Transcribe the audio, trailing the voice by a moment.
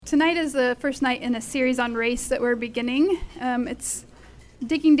Tonight is the first night in a series on race that we're beginning. It's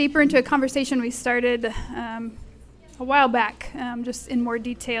digging deeper into a conversation we started a while back, just in more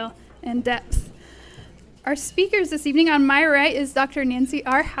detail and depth. Our speakers this evening, on my right is Dr. Nancy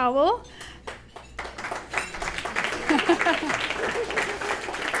R. Howell.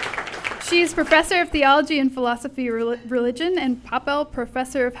 She is Professor of Theology and Philosophy of Religion and Howell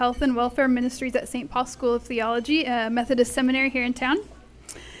Professor of Health and Welfare Ministries at St. Paul's School of Theology, a Methodist seminary here in town.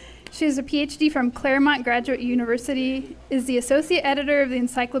 She has a PhD from Claremont Graduate University, is the Associate Editor of the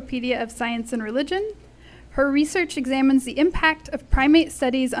Encyclopedia of Science and Religion. Her research examines the impact of primate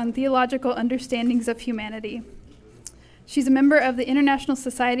studies on theological understandings of humanity. She's a member of the International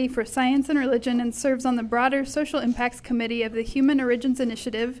Society for Science and Religion and serves on the broader Social Impacts Committee of the Human Origins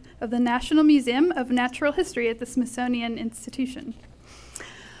Initiative of the National Museum of Natural History at the Smithsonian Institution.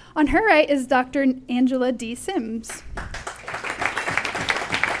 On her right is Dr. Angela D. Sims.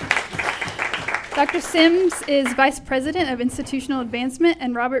 Dr. Sims is Vice President of Institutional Advancement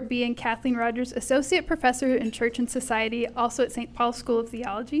and Robert B. and Kathleen Rogers Associate Professor in Church and Society, also at St. Paul's School of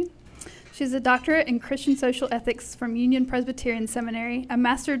Theology. She's a doctorate in Christian social ethics from Union Presbyterian Seminary, a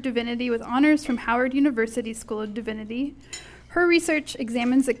Master of Divinity with honors from Howard University School of Divinity. Her research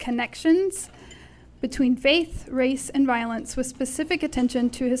examines the connections between faith, race, and violence with specific attention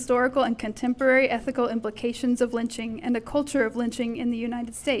to historical and contemporary ethical implications of lynching and a culture of lynching in the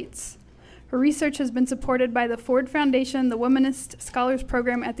United States. Her research has been supported by the Ford Foundation, the Womanist Scholars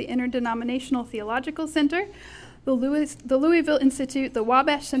Program at the Interdenominational Theological Center, the Louisville Institute, the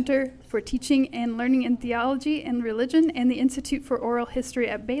Wabash Center for Teaching and Learning in Theology and Religion, and the Institute for Oral History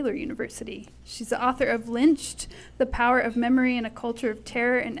at Baylor University. She's the author of Lynched, The Power of Memory in a Culture of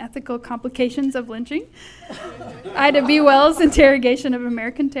Terror and Ethical Complications of Lynching, Ida B. Wells' Interrogation of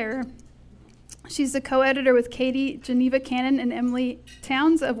American Terror. She's the co-editor with Katie Geneva Cannon and Emily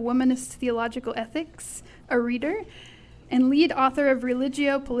Towns of Womanist Theological Ethics, a reader, and lead author of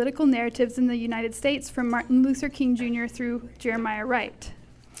Religio-Political Narratives in the United States from Martin Luther King Jr. through Jeremiah Wright.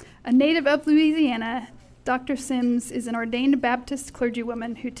 A native of Louisiana, Dr. Sims is an ordained Baptist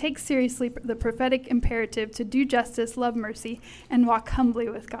clergywoman who takes seriously the prophetic imperative to do justice, love mercy, and walk humbly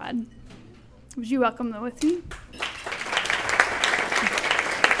with God. Would you welcome them with me?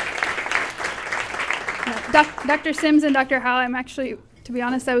 Dr. Sims and Dr. Howell, I'm actually, to be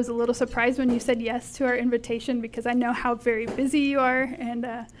honest, I was a little surprised when you said yes to our invitation because I know how very busy you are and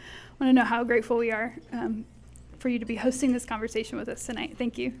want to know how grateful we are for you to be hosting this conversation with us tonight.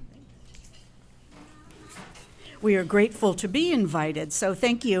 Thank you. We are grateful to be invited, so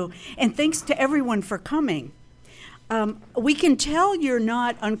thank you. And thanks to everyone for coming. We can tell you're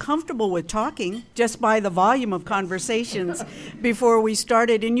not uncomfortable with talking just by the volume of conversations before we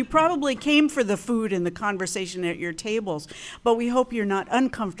started, and you probably came for the food and the conversation at your tables, but we hope you're not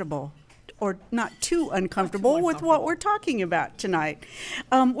uncomfortable or not too uncomfortable with what we're talking about tonight.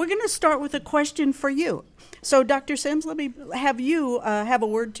 We're going to start with a question for you. So, Dr. Sims, let me have you have a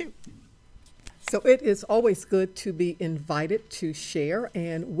word too. So it is always good to be invited to share,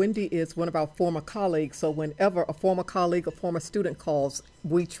 and Wendy is one of our former colleagues, so whenever a former colleague or former student calls,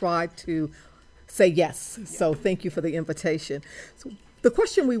 we try to say yes. So thank you for the invitation. So the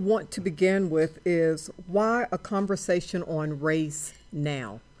question we want to begin with is, why a conversation on race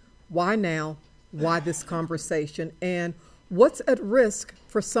now? Why now? Why this conversation? And what's at risk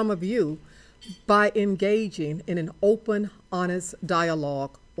for some of you by engaging in an open, honest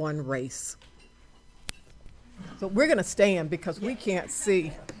dialogue on race? So we're going to stand because we can't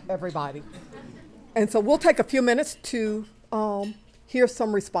see everybody. And so we'll take a few minutes to hear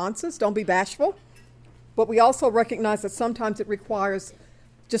some responses. Don't be bashful. But we also recognize that sometimes it requires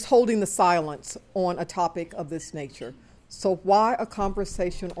just holding the silence on a topic of this nature. So why a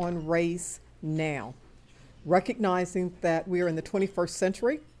conversation on race now? Recognizing that we are in the 21st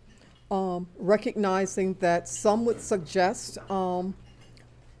century, recognizing that some would suggest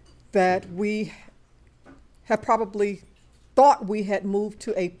that we have probably thought we had moved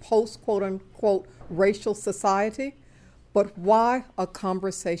to a post-quote-unquote racial society, but why a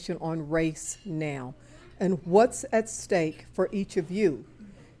conversation on race now? And what's at stake for each of you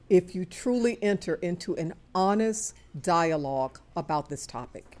if you truly enter into an honest dialogue about this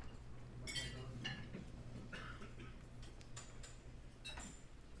topic?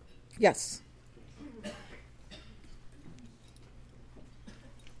 Yes.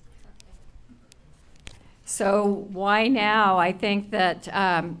 So why now? I think that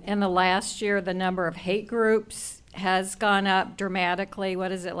in the last year, the number of hate groups has gone up dramatically.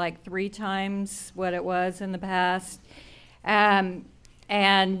 What is it, like 3 times what it was in the past? And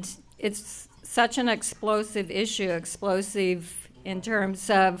it's such an explosive issue, explosive in terms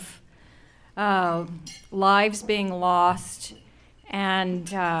of lives being lost, and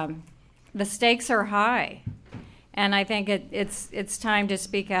the stakes are high. And I think it's time to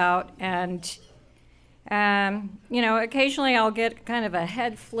speak out. And occasionally I'll get kind of a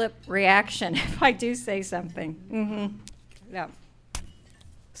head flip reaction if I do say something. Mm-hmm. Yeah.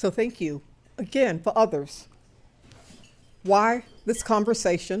 So thank you again for others. Why this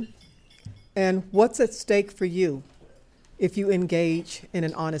conversation, and what's at stake for you if you engage in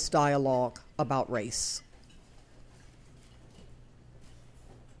an honest dialogue about race?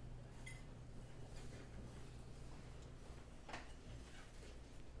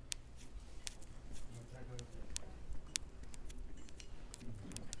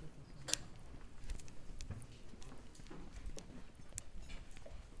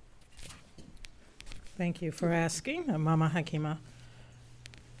 Thank you for asking, Mama Hakima.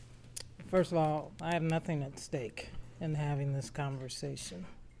 First of all, I have nothing at stake in having this conversation,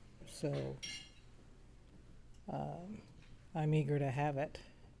 so I'm eager to have it.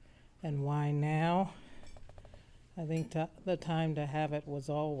 And why now? I think the time to have it was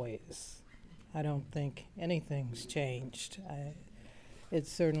always. I don't think anything's changed.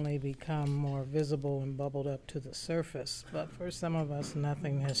 It's certainly become more visible and bubbled up to the surface, but for some of us,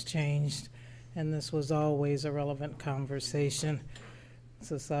 nothing has changed. And this was always a relevant conversation.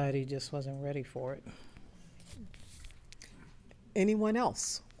 Society just wasn't ready for it. Anyone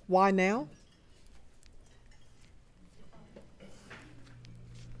else? Why now?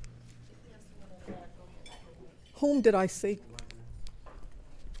 Whom did I see?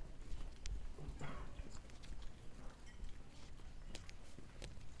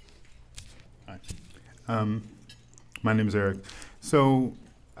 Hi. My name is Eric. So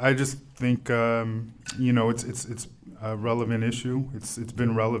I just think it's a relevant issue. It's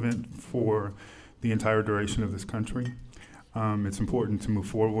been relevant for the entire duration of this country. It's important to move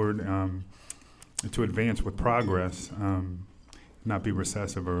forward, to advance with progress, not be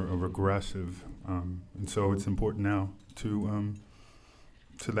recessive or regressive, and so it's important now to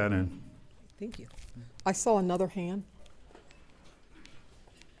that end. Thank you. I saw another hand.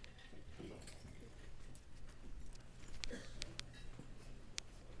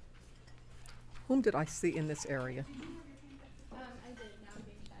 Whom did I see in this area? I did, now I'm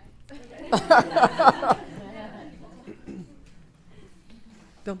being shy.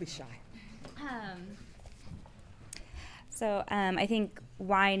 Don't be shy. I think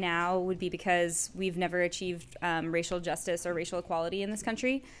why now would be because we've never achieved racial justice or racial equality in this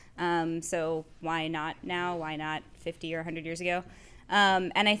country. So why not now? Why not 50 or 100 years ago?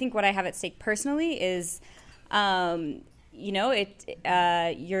 And I think what I have at stake personally is I'm going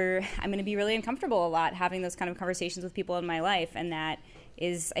to be really uncomfortable a lot having those kind of conversations with people in my life, and that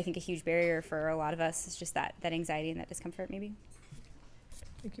is, I think, a huge barrier for a lot of us. It's just that anxiety and that discomfort, maybe.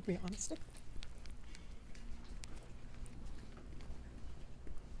 Thank you for your honesty.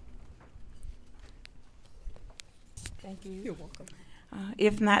 Thank you. You're welcome.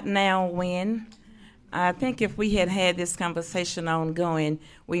 If not now, when? I think if we had had this conversation ongoing,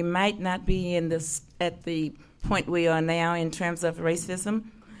 we might not be at the point we are now in terms of racism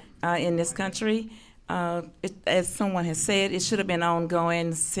in this country. As someone has said, it should have been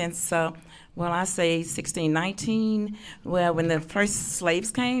ongoing since, I say 1619, when the first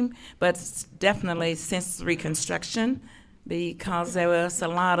slaves came, but definitely since Reconstruction, because there was a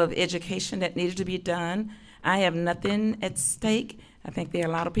lot of education that needed to be done. I have nothing at stake. I think there are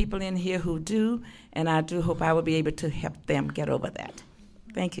a lot of people in here who do, and I do hope I will be able to help them get over that.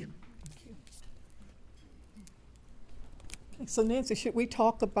 Thank you. So Nancy, should we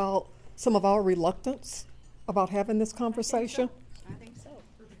talk about some of our reluctance about having this conversation? I think so.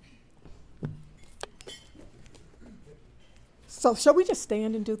 So shall we just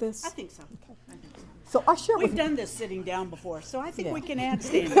stand and do this? I think so. Okay. I think so. So I share We've with done this sitting down before, so I think Yeah. we can add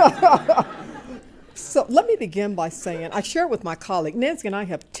standing. So let me begin by saying I share with my colleague, Nancy and I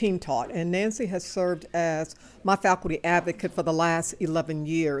have team taught, and Nancy has served as my faculty advocate for the last 11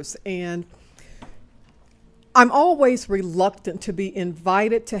 years. And I'm always reluctant to be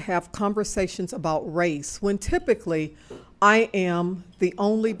invited to have conversations about race when typically I am the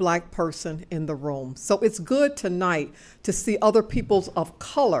only black person in the room. So it's good tonight to see other peoples of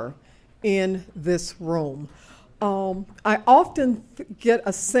color in this room. I often get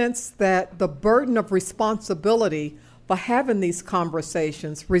a sense that the burden of responsibility for having these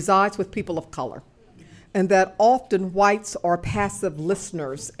conversations resides with people of color, and that often whites are passive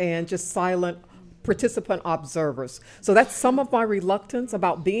listeners and just silent participant observers. So that's some of my reluctance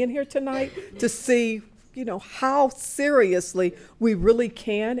about being here tonight, to see, how seriously we really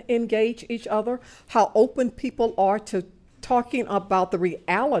can engage each other, how open people are to talking about the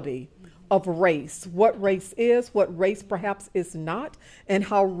reality of race, what race is, what race perhaps is not, and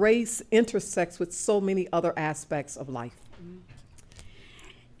how race intersects with so many other aspects of life.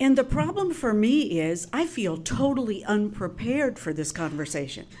 And the problem for me is I feel totally unprepared for this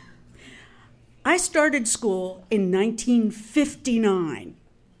conversation. I started school in 1959.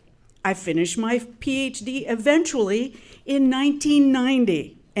 I finished my PhD eventually in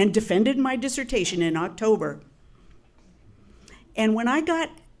 1990 and defended my dissertation in October. And when I got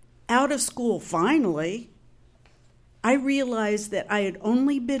out of school finally, I realized that I had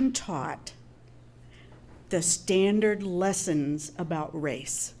only been taught the standard lessons about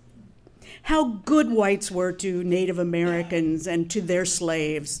race. How good whites were to Native Americans and to their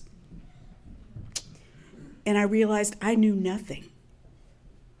slaves. And I realized I knew nothing.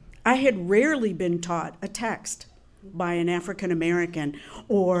 I had rarely been taught a text by an African American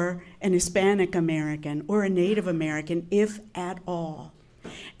or an Hispanic American or a Native American, if at all.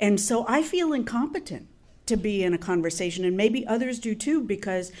 And so I feel incompetent to be in a conversation, and maybe others do too,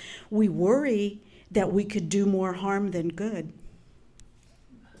 because we worry that we could do more harm than good.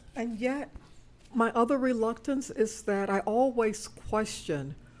 And yet, my other reluctance is that I always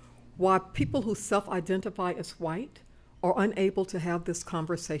question why people who self-identify as white are unable to have this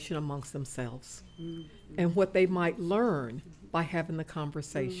conversation amongst themselves, and what they might learn by having the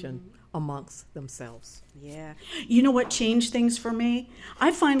conversation amongst themselves. Yeah. You know what changed things for me?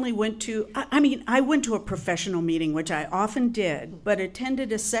 I finally went to, I went to a professional meeting, which I often did, but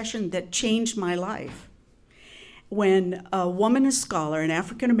attended a session that changed my life. When a woman, a scholar, an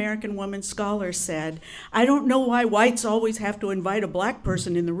African-American woman scholar said, "I don't know why whites always have to invite a black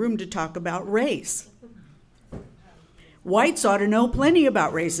person in the room to talk about race. Whites ought to know plenty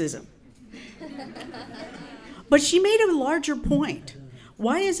about racism." But she made a larger point.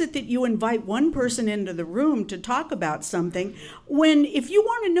 Why is it that you invite one person into the room to talk about something when if you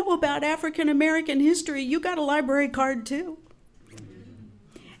want to know about African-American history, you got a library card too?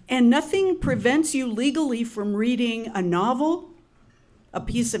 And nothing prevents you legally from reading a novel, a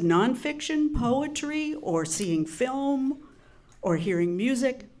piece of nonfiction, poetry, or seeing film, or hearing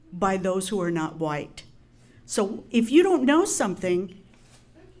music by those who are not white. So if you don't know something,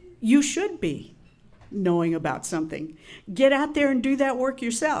 you should be knowing about something. Get out there and do that work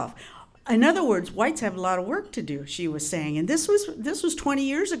yourself. In other words, whites have a lot of work to do, she was saying. And this was 20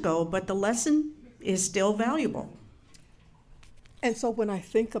 years ago, but the lesson is still valuable. And so when I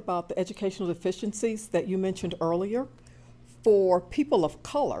think about the educational deficiencies that you mentioned earlier, for people of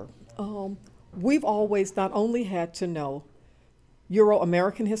color, we've always not only had to know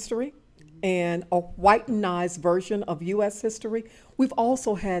Euro-American history and a whitenized version of U.S. history, we've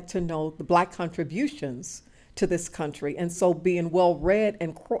also had to know the black contributions to this country. And so being well-read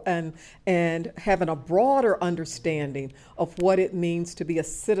and having a broader understanding of what it means to be a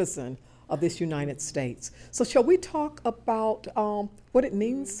citizen of this United States. So shall we talk about what it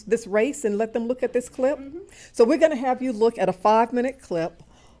means, this race, and let them look at this clip? Mm-hmm. So we're going to have you look at a 5-minute clip,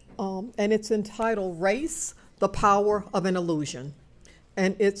 and it's entitled Race, the Power of an Illusion.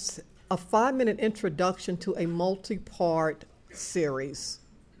 And it's a 5-minute introduction to a multi-part series.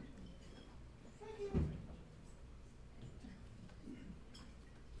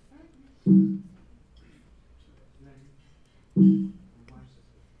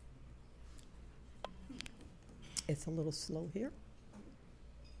 It's a little slow here.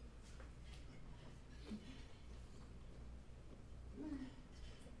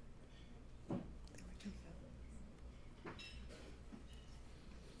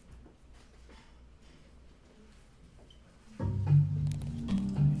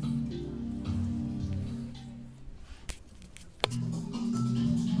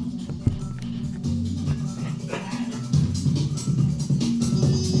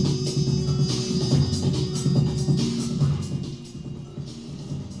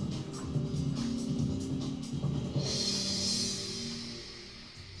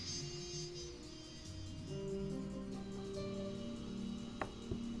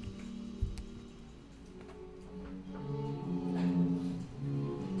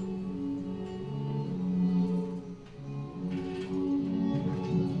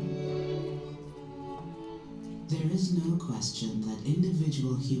 There is no question that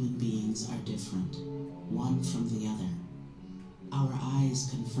individual human beings are different, one from the other. Our eyes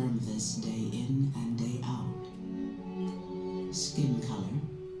confirm this day in and day out. Skin color,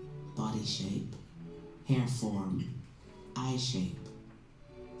 body shape, hair form, eye shape.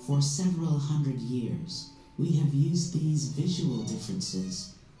 For several hundred years, we have used these visual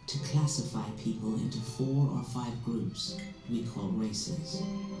differences to classify people into 4 or 5 groups we call races.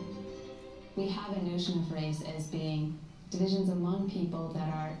 We have a notion of race as being divisions among people that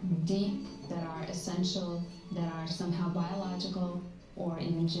are deep, that are essential, that are somehow biological or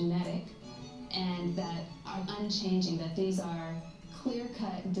even genetic, and that are unchanging, that these are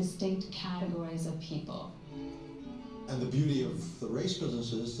clear-cut, distinct categories of people. And the beauty of the race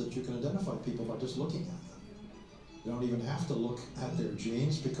business is that you can identify people by just looking at them. You don't even have to look at their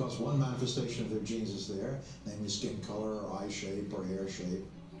genes, because one manifestation of their genes is there, namely skin color or eye shape or hair shape.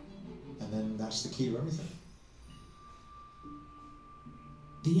 And then that's the key to everything.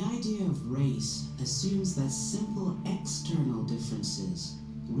 The idea of race assumes that simple external differences,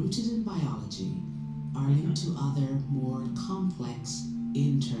 rooted in biology, are linked to other, more complex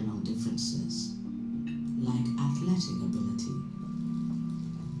internal differences, like athletic ability,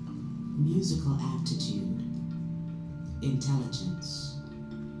 musical aptitude, intelligence.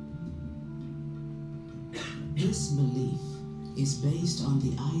 This belief is based on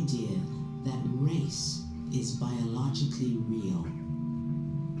the idea that race is biologically real.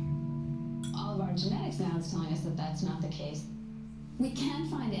 All of our genetics now is telling us that that's not the case. We can't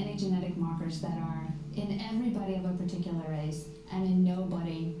find any genetic markers that are in everybody of a particular race and in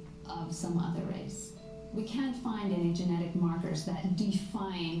nobody of some other race. We can't find any genetic markers that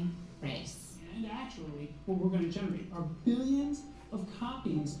define race. And actually, what we're going to generate are billions of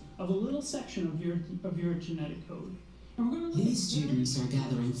copies of a little section of your genetic code. And we're going to These students are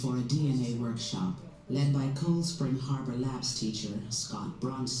gathering for a DNA workshop led by Cold Spring Harbor Labs teacher Scott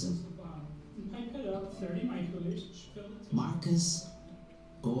Bronson. Pipe it up 30 microliters. Marcus,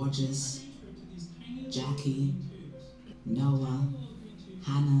 Gorgeous, Jackie, Noah,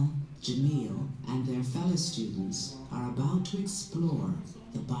 Hannah, Jamil, and their fellow students are about to explore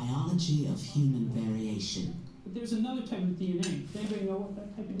the biology of human variation. But there's another type of DNA. Does anybody know what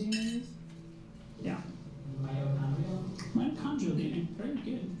that type of DNA is? Yeah. Mitochondrial DNA. Very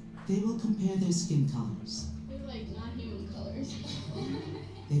good. They will compare their skin colors. They're like non-human colors.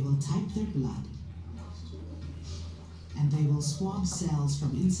 They will type their blood. And they will swab cells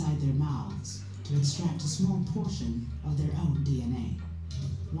from inside their mouths to extract a small portion of their own DNA.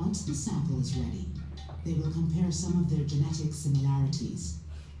 Once the sample is ready, they will compare some of their genetic similarities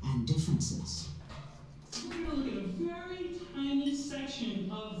and differences. We're going to look at a very tiny section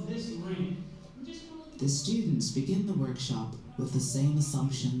of this ring. The students begin the workshop with the same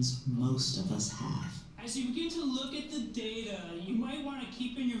assumptions most of us have. As you begin to look at the data, you might want to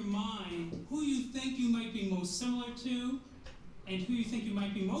keep in your mind who you think you might be most similar to and who you think you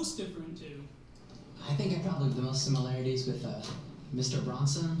might be most different to. I think I probably have the most similarities with Mr.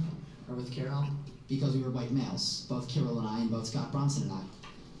 Bronson or with Carol, because we were white males, both Carol and I, and both Scott Bronson and I.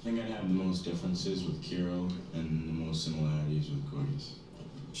 I think I'd have the most differences with Carol and the most similarities with Gorgeous.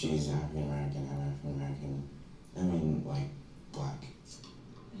 She's African American, I'm African American. I mean, like, black.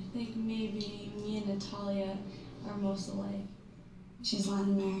 I think maybe me and Natalia are most alike. She's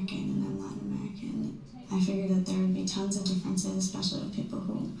Latin American and I'm Latin American. I figured that there would be tons of differences, especially with people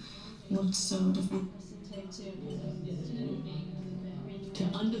who looked so different. To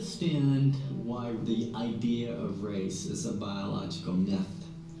understand why the idea of race is a biological myth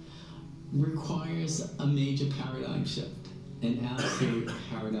requires a major paradigm shift, an absolute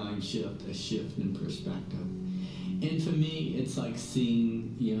paradigm shift, a shift in perspective. And for me, it's like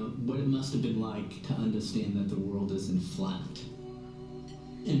seeing, what it must have been like to understand that the world isn't flat.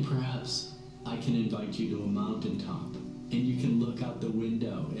 And perhaps I can invite you to a mountaintop, and you can look out the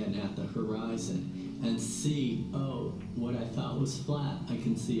window and at the horizon and see, oh, what I thought was flat, I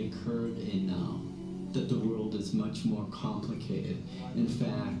can see a curve in now. That the world is much more complicated. In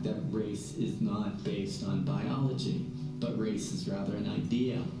fact, that race is not based on biology, but race is rather an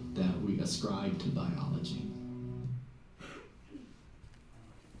idea that we ascribe to biology.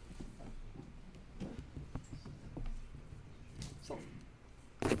 So,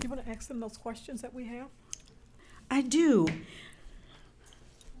 do you want to ask them those questions that we have? I do.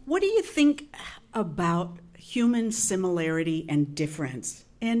 What do you think about human similarity and difference?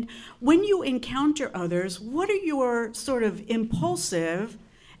 And when you encounter others, what are your sort of impulsive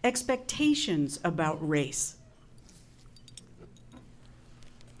expectations about race?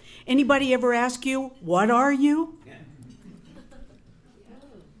 Anybody ever ask you, what are you? Yeah.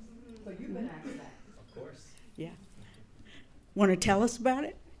 So you've been asked that. Of course. Yeah. Want to tell us about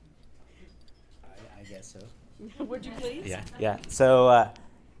it? I guess so. Would you please? Yeah. So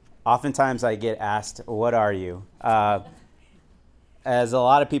oftentimes I get asked, what are you? As a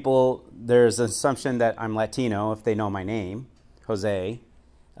lot of people, there's an assumption that I'm Latino if they know my name, Jose.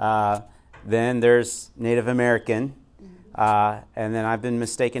 Then there's Native American. And then I've been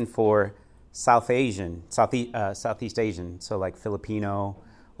mistaken for Southeast Asian, so like Filipino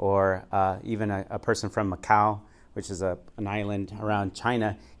or even a person from Macau. which is an island around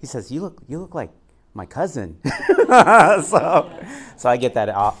China. He says, "You look like my cousin." so I get that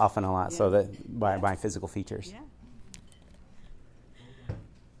often a lot. So that by physical features. Yeah.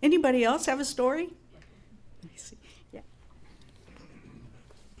 Anybody else have a story? Let me see. Yeah.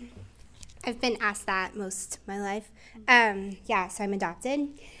 I've been asked that most of my life. So I'm adopted,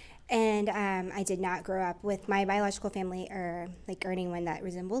 and I did not grow up with my biological family or earning one that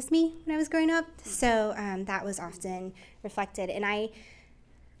resembles me when I was growing up. So that was often reflected, and I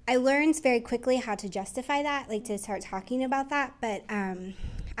learned very quickly how to justify that, to start talking about that. But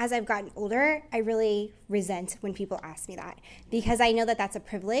as I've gotten older, I really resent when people ask me that, because I know that that's a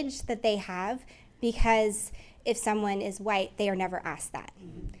privilege that they have, because if someone is white, they are never asked that.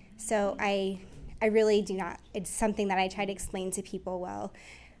 So I really do not. It's something that I try to explain to people. Well,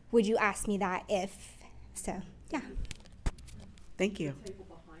 would you ask me that if? So, yeah. Thank you.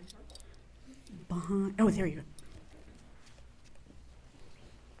 Oh, there you go.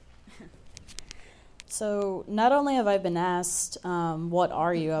 So not only have I been asked, what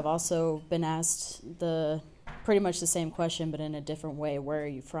are you, I've also been asked pretty much the same question, but in a different way, where are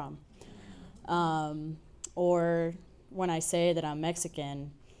you from? Or when I say that I'm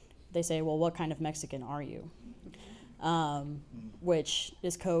Mexican, they say, well, what kind of Mexican are you? Which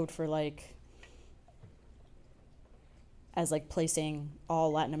is code for placing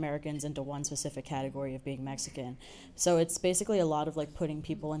all Latin Americans into one specific category of being Mexican. So it's basically a lot of putting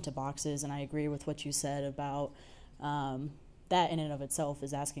people into boxes, and I agree with what you said about that in and of itself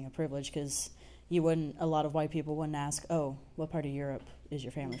is asking a privilege, because a lot of white people wouldn't ask, oh, what part of Europe is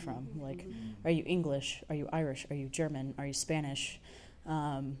your family from? Are you English? Are you Irish? Are you German? Are you Spanish?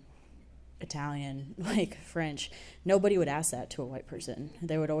 Italian, French? Nobody would ask that to a white person.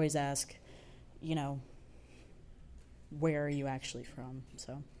 They would always ask, where are you actually from?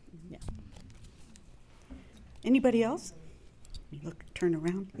 So, yeah. Anybody else? Turn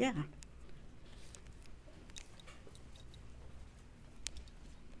around. Yeah.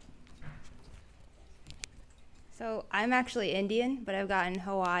 So I'm actually Indian, but I've gotten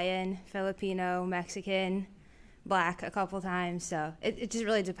Hawaiian, Filipino, Mexican, Black a couple times. So it just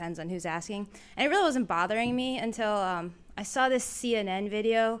really depends on who's asking. And it really wasn't bothering me until I saw this CNN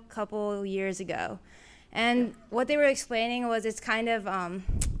video a couple years ago. And what they were explaining was it's a kind of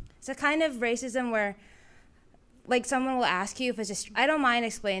racism where, someone will ask you if it's just, I don't mind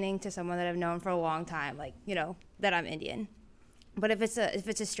explaining to someone that I've known for a long time, that I'm Indian. But if it's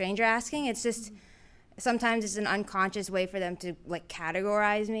a stranger asking, it's just, sometimes it's an unconscious way for them to,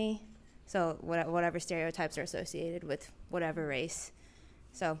 categorize me. So whatever stereotypes are associated with whatever race.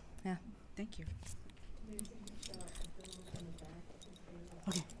 So, yeah. Thank you.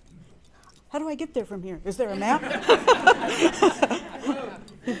 Okay. How do I get there from here? Is there a map?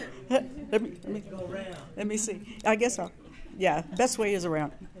 Let me see. I guess I'll. Yeah, best way is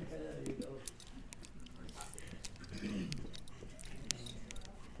around.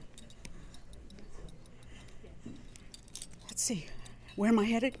 Let's see. Where am I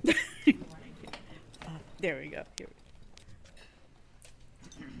headed? There we go. Here.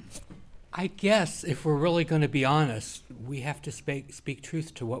 I guess if we're really going to be honest, we have to speak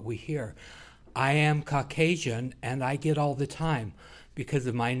truth to what we hear. I am Caucasian, and I get all the time, because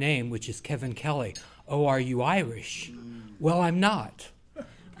of my name, which is Kevin Kelly, oh, are you Irish? Well, I'm not.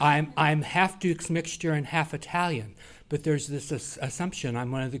 I'm half Duke's mixture and half Italian, but there's this assumption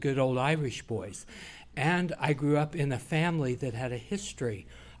I'm one of the good old Irish boys. And I grew up in a family that had a history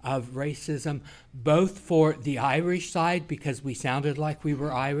of racism, both for the Irish side, because we sounded like we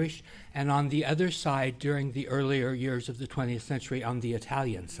were Irish, and on the other side, during the earlier years of the 20th century, on the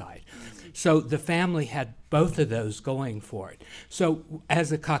Italian side. So the family had both of those going for it. So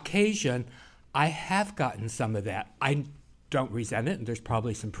as a Caucasian, I have gotten some of that. I don't resent it, and there's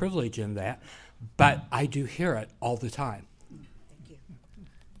probably some privilege in that, but I do hear it all the time. Thank you.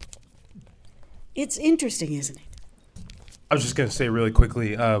 It's interesting, isn't it? I was just going to say really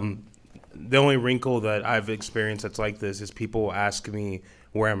quickly, the only wrinkle that I've experienced that's like this is people ask me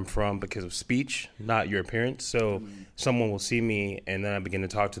where I'm from because of speech, not your appearance. So someone will see me, and then I begin to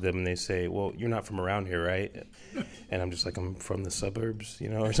talk to them, and they say, well, you're not from around here, right? And I'm just like, I'm from the suburbs,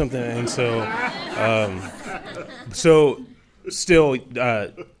 or something. And so still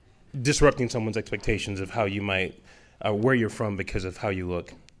disrupting someone's expectations of how you might, where you're from because of how you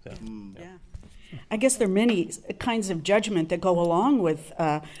look. So, yeah. I guess there are many kinds of judgment that go along with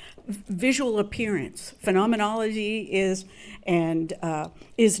visual appearance. Phenomenology is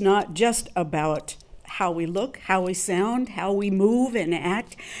not just about how we look, how we sound, how we move and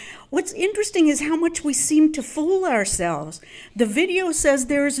act. What's interesting is how much we seem to fool ourselves. The video says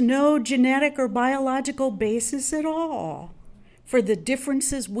there is no genetic or biological basis at all for the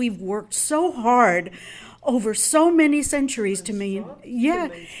differences we've worked so hard over so many centuries to mean. Yeah,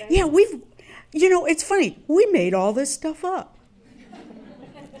 it's funny. We made all this stuff up.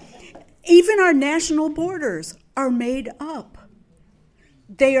 Even our national borders are made up.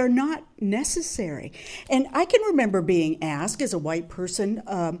 They are not necessary. And I can remember being asked as a white person,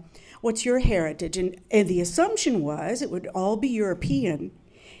 what's your heritage? And the assumption was it would all be European.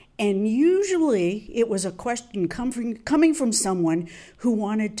 And usually it was a question coming from someone who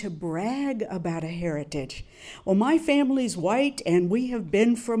wanted to brag about a heritage. Well, my family's white, and we have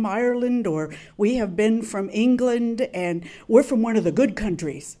been from Ireland, or we have been from England, and we're from one of the good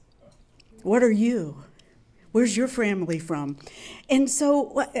countries. What are you? Where's your family from? And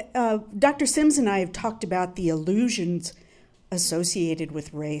so Dr. Sims and I have talked about the illusions associated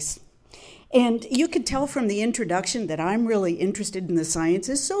with race. And you could tell from the introduction that I'm really interested in the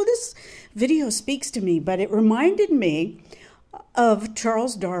sciences, so this video speaks to me, but it reminded me of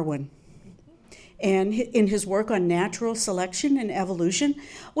Charles Darwin and in his work on natural selection and evolution.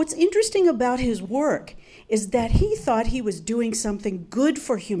 What's interesting about his work is that he thought he was doing something good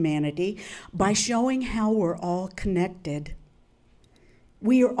for humanity by showing how we're all connected.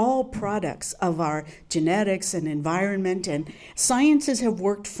 We are all products of our genetics and environment, and sciences have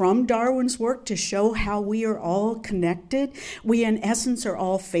worked from Darwin's work to show how we are all connected. We, in essence, are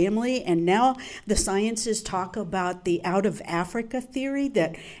all family, and now the sciences talk about the out of Africa theory,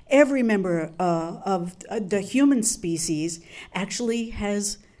 that every member of the human species actually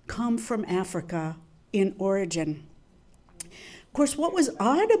has come from Africa in origin. Of course, what was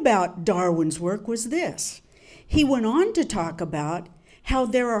odd about Darwin's work was this. He went on to talk about how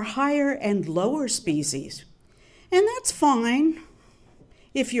there are higher and lower species. And that's fine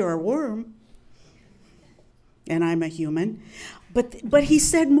if you're a worm, and I'm a human. But he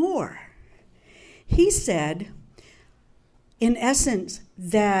said more. He said, in essence,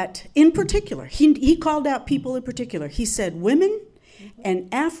 that in particular, he called out people in particular. He said, women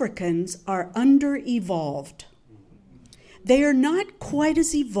and Africans are under-evolved. They are not quite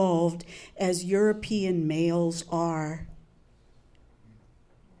as evolved as European males are.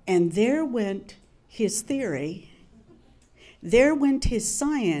 And there went his theory, there went his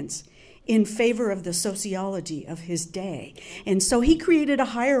science in favor of the sociology of his day. And so he created a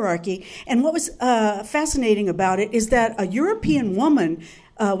hierarchy. And what was fascinating about it is that a European woman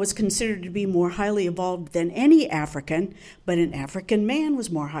was considered to be more highly evolved than any African, but an African man was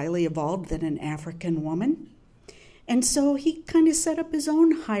more highly evolved than an African woman. And so he kind of set up his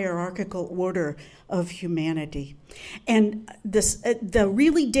own hierarchical order of humanity. And the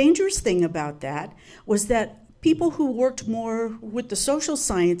really dangerous thing about that was that people who worked more with the social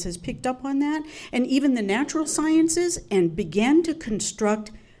sciences picked up on that, and even the natural sciences, and began to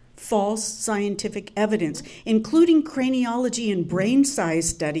construct false scientific evidence, including craniology and brain size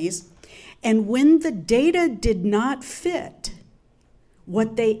studies. And when the data did not fit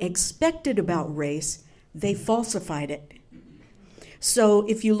what they expected about race, they falsified it. So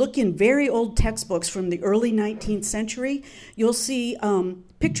if you look in very old textbooks from the early 19th century, you'll see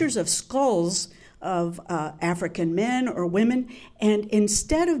pictures of skulls of African men or women, and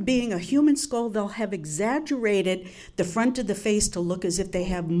instead of being a human skull, they'll have exaggerated the front of the face to look as if they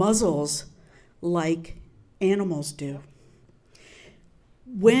have muzzles like animals do.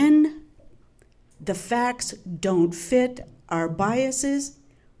 When the facts don't fit our biases,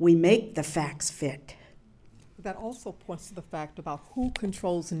 we make the facts fit. That also points to the fact about who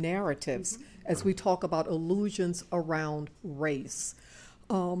controls narratives as we talk about illusions around race.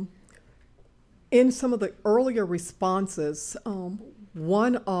 In some of the earlier responses,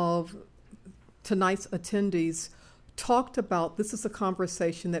 one of tonight's attendees talked about this is a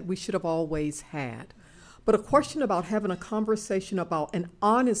conversation that we should have always had. But a question about having a conversation about, an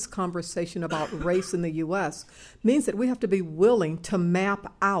honest conversation about race in the U.S. means that we have to be willing to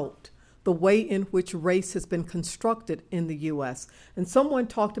map out the way in which race has been constructed in the U.S. And someone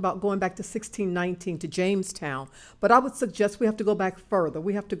talked about going back to 1619 to Jamestown, but I would suggest we have to go back further.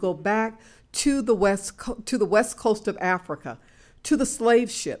 We have to go back to the west coast of Africa, to the slave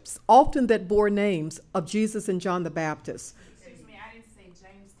ships, often that bore names of Jesus and John the Baptist. Excuse me, I didn't say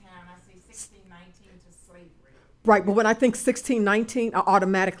Jamestown, I say 1619 to slavery. Right, but when I think 1619, I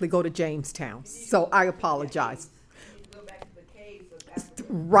automatically go to Jamestown, so I apologize.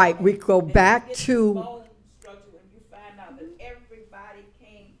 Right, we go back to Bone structure when you find out that everybody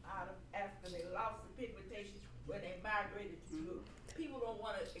came out of Africa. They lost the pigmentation when they migrated to Europe. People don't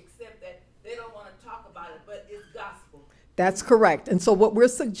want to accept that They don't want to talk about it, but it's gospel. That's correct. And so what we're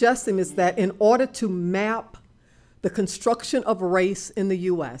suggesting is that in order to map the construction of race in the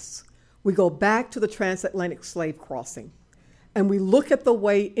U.S., we go back to the transatlantic slave crossing, and we look at the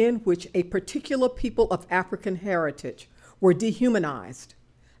way in which a particular people of African heritage were dehumanized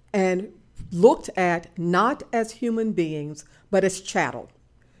and looked at not as human beings, but as chattel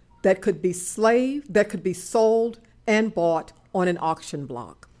that could be slaved, that could be sold and bought on an auction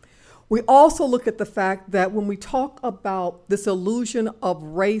block. We also look at the fact that when we talk about this illusion of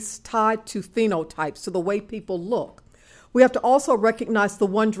race tied to phenotypes, to the way people look, we have to also recognize the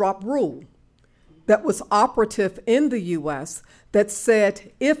one-drop rule that was operative in the U.S. that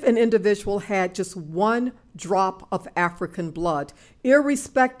said if an individual had just one drop of African blood,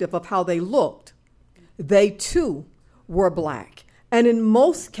 irrespective of how they looked, they too were black. And in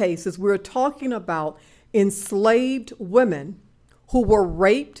most cases, we're talking about enslaved women who were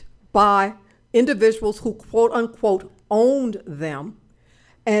raped by individuals who, quote unquote, owned them.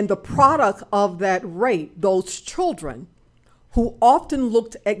 And the product of that rape, those children, who often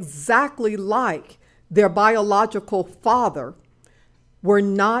looked exactly like their biological father, were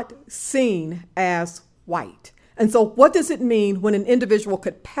not seen as white. And so what does it mean when an individual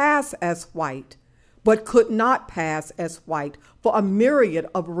could pass as white, but could not pass as white for a myriad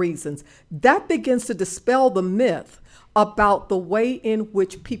of reasons? That begins to dispel the myth about the way in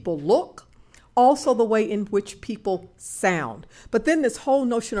which people look, also the way in which people sound. But then this whole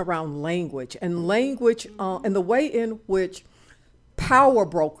notion around language and and the way in which power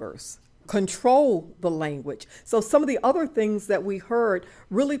brokers control the language. So some of the other things that we heard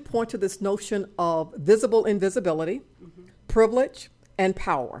really point to this notion of visible invisibility, privilege, and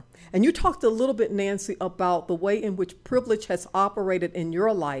power. And you talked a little bit, Nancy, about the way in which privilege has operated in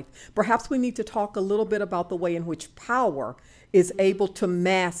your life. Perhaps we need to talk a little bit about the way in which power is able to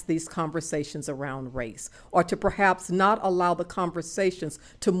mask these conversations around race, or to perhaps not allow the conversations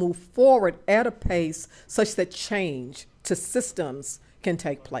to move forward at a pace such that change to systems can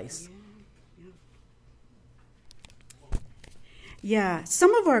take place. Yeah,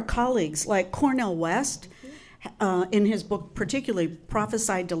 some of our colleagues, like Cornel West, in his book, particularly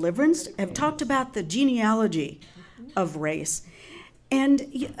Prophesied Deliverance, have talked about the genealogy of race. And,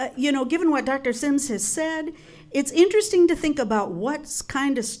 given what Dr. Sims has said, it's interesting to think about what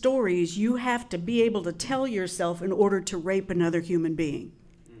kind of stories you have to be able to tell yourself in order to rape another human being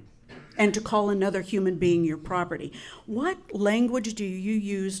and to call another human being your property. What language do you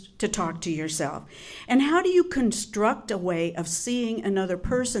use to talk to yourself? And how do you construct a way of seeing another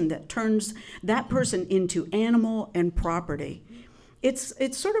person that turns that person into animal and property? It's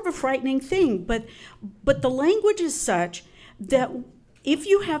sort of a frightening thing, but the language is such that if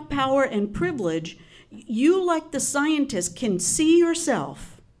you have power and privilege, you, like the scientist, can see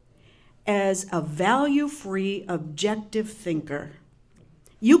yourself as a value-free, objective thinker.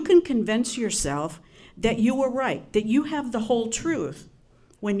 You can convince yourself that you were right, that you have the whole truth,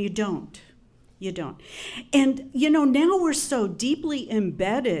 when you don't. You don't. And, now we're so deeply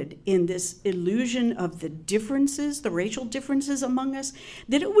embedded in this illusion of the differences, the racial differences among us,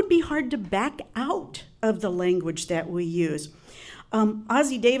 that it would be hard to back out of the language that we use.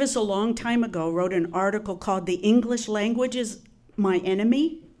 Ossie Davis, a long time ago, wrote an article called "The English Language is My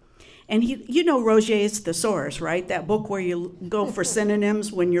Enemy." And Roget's Thesaurus, right? That book where you go for synonyms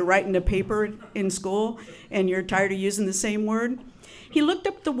when you're writing a paper in school and you're tired of using the same word. He looked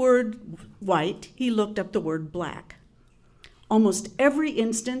up the word white. He looked up the word black. Almost every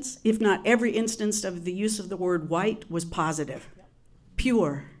instance, if not every instance of the use of the word white, was positive.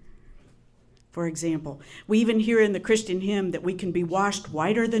 Pure, for example. We even hear in the Christian hymn that we can be washed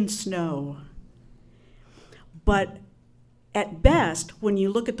whiter than snow. But at best, when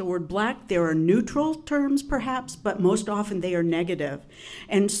you look at the word black, there are neutral terms perhaps, but most often they are negative.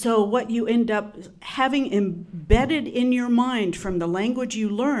 And so what you end up having embedded in your mind from the language you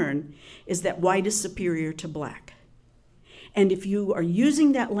learn is that white is superior to black. And if you are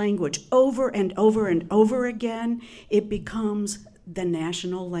using that language over and over and over again, it becomes the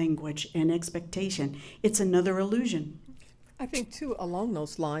national language and expectation. It's another illusion. I think, too, along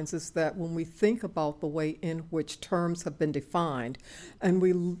those lines is that when we think about the way in which terms have been defined, and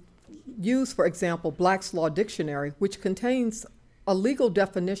we use, for example, Black's Law Dictionary, which contains a legal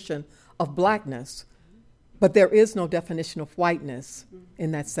definition of blackness, but there is no definition of whiteness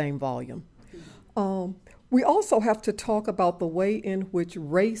in that same volume. We also have to talk about the way in which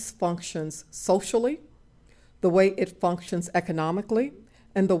race functions socially, the way it functions economically,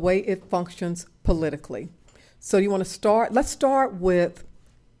 and the way it functions politically. So you want to start? Let's start with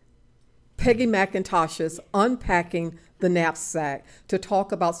Peggy McIntosh's Unpacking the Knapsack to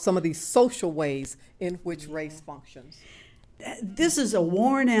talk about some of these social ways in which race functions. This is a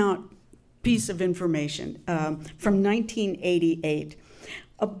worn out piece of information from 1988.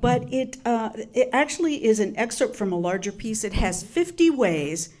 But it actually is an excerpt from a larger piece. It has 50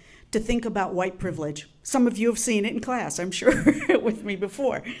 ways to think about white privilege. Some of you have seen it in class, I'm sure, with me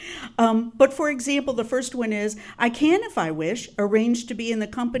before. But for example, the first one is, I can, if I wish, arrange to be in the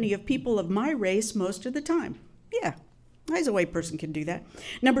company of people of my race most of the time. Yeah, I as a white person can do that.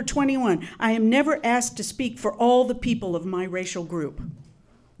 Number 21, I am never asked to speak for all the people of my racial group.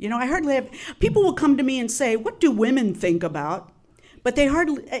 You know, I hardly have, people will come to me and say, what do women think about? But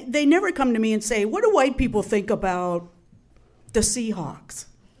they never come to me and say, what do white people think about the Seahawks?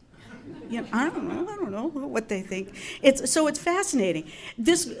 You know, I don't know what they think. It's fascinating.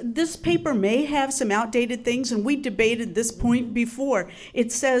 This paper may have some outdated things, and we debated this point before.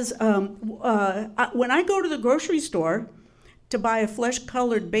 It says, when I go to the grocery store to buy a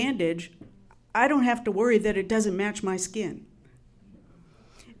flesh-colored bandage, I don't have to worry that it doesn't match my skin.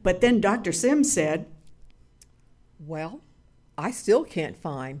 But then Dr. Sims said, well, I still can't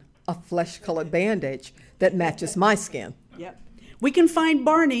find a flesh-colored bandage that matches my skin. Yep. We can find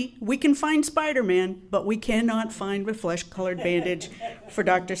Barney, we can find Spider-Man, but we cannot find a flesh-colored bandage for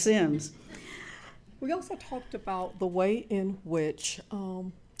Dr. Sims. We also talked about the way in which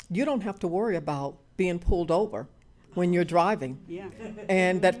you don't have to worry about being pulled over when you're driving. Yeah.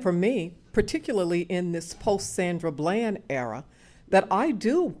 And that for me, particularly in this post-Sandra Bland era, that I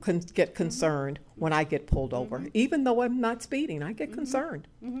do get concerned when I get pulled over. Even though I'm not speeding, I get concerned.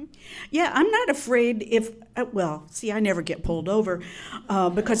 Yeah, I'm not afraid if, I never get pulled over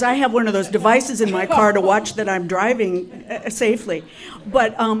because I have one of those devices in my car to watch that I'm driving safely.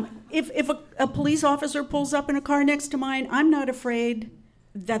 But if a police officer pulls up in a car next to mine, I'm not afraid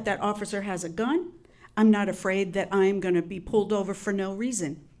that that officer has a gun. I'm not afraid that I'm going to be pulled over for no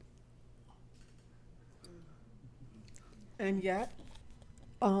reason. And yet,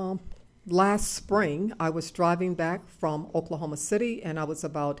 last spring, I was driving back from Oklahoma City, and I was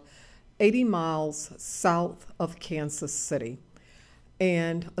about 80 miles south of Kansas City.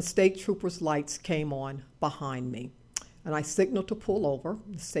 And a state trooper's lights came on behind me. And I signaled to pull over.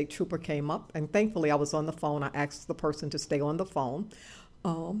 The state trooper came up, and thankfully I was on the phone. I asked the person to stay on the phone.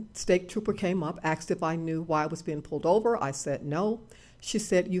 State trooper came up, asked if I knew why I was being pulled over. I said no. She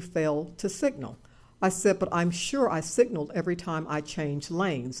said, you failed to signal. I said, but I'm sure I signaled every time I changed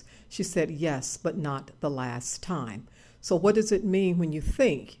lanes. She said, yes, but not the last time. So what does it mean when you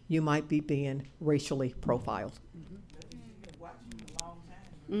think you might be being racially profiled?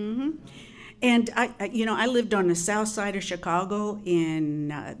 Mm-hmm. And I lived on the south side of Chicago in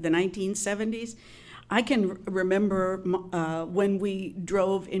the 1970s. I can remember when we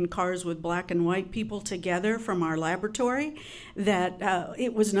drove in cars with black and white people together from our laboratory, that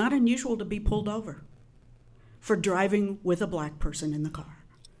it was not unusual to be pulled over for driving with a black person in the car,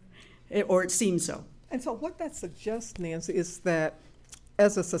 or it seemed so. And so what that suggests, Nancy, is that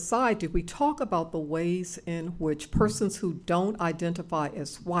as a society, we talk about the ways in which persons who don't identify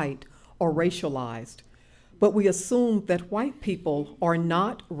as white are racialized, but we assume that white people are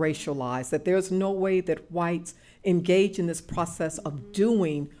not racialized, that there's no way that whites engage in this process of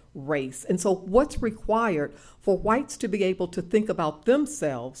doing race. And so what's required for whites to be able to think about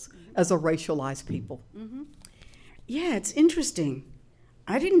themselves as a racialized people? Mm-hmm. Yeah, it's interesting.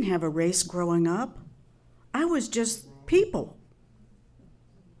 I didn't have a race growing up. I was just people.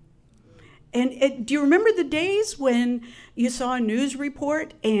 And do you remember the days when you saw a news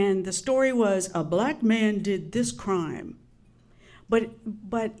report and the story was a black man did this crime? But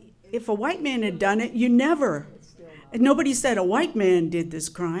if a white man had done it, nobody said a white man did this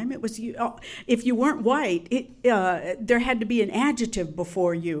crime. It was you. If you weren't white, there had to be an adjective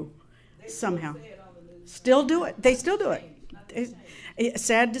before you somehow. Still do it. They still do it.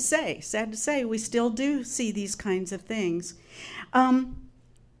 Sad to say, we still do see these kinds of things.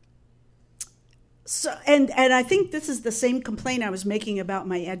 So, and I think this is the same complaint I was making about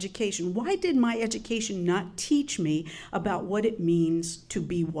my education. Why did my education not teach me about what it means to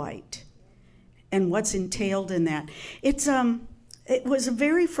be white and what's entailed in that? It was a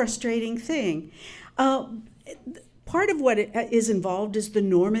very frustrating thing. Part of what is involved is the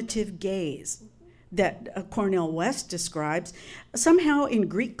normative gaze that Cornel West describes. Somehow in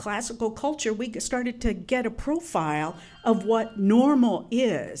Greek classical culture, we started to get a profile of what normal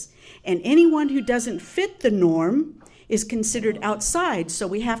is. And anyone who doesn't fit the norm is considered outside. So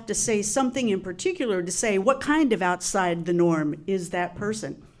we have to say something in particular to say what kind of outside the norm is that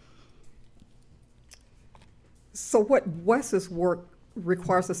person. So what West's work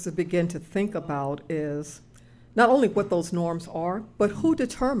requires us to begin to think about is not only what those norms are, but who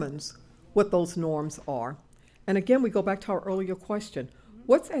determines what those norms are. And again, we go back to our earlier question.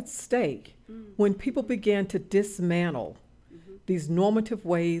 What's at stake when people begin to dismantle these normative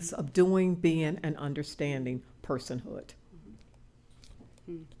ways of doing, being, and understanding personhood?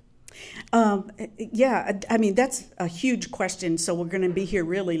 Yeah, I mean, that's a huge question, so we're going to be here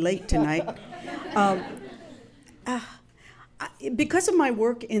really late tonight. Because of my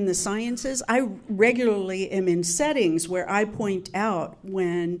work in the sciences, I regularly am in settings where I point out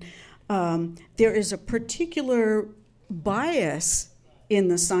when there is a particular bias in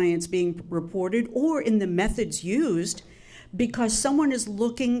the science being reported or in the methods used because someone is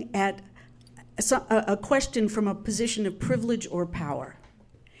looking at a question from a position of privilege or power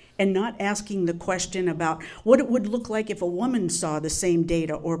and not asking the question about what it would look like if a woman saw the same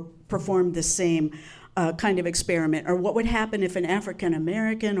data or performed the same kind of experiment, or what would happen if an African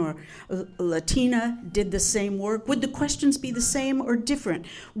American or Latina did the same work. Would the questions be the same or different?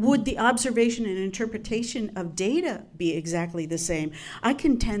 Would the observation and interpretation of data be exactly the same? I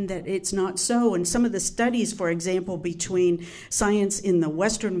contend that it's not so, and some of the studies, for example, between science in the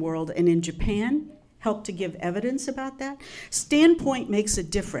Western world and in Japan help to give evidence about that. Standpoint makes a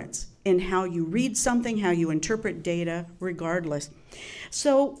difference in how you read something, how you interpret data, regardless.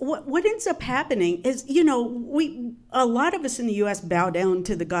 So what ends up happening is, a lot of us in the U.S. bow down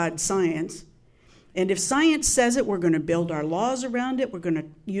to the God science. And if science says it, we're going to build our laws around it. We're going to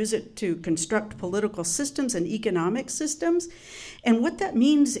use it to construct political systems and economic systems. And what that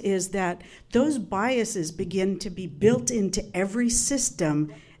means is that those biases begin to be built into every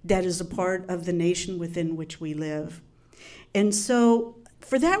system that is a part of the nation within which we live. And so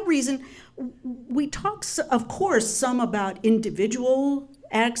for that reason, we talk, of course, some about individual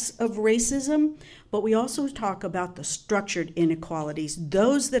acts of racism, but we also talk about the structured inequalities,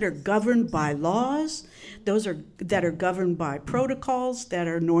 those that are governed by laws, those that are governed by protocols that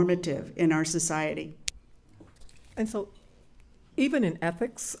are normative in our society. And so even in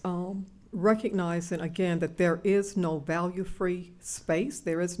ethics, recognizing, again, that there is no value-free space,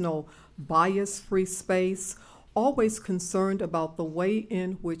 there is no bias-free space, always concerned about the way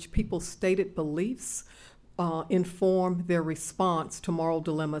in which people's stated beliefs inform their response to moral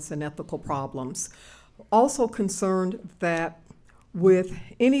dilemmas and ethical problems. Also concerned that with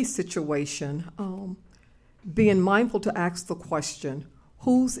any situation, being mindful to ask the question,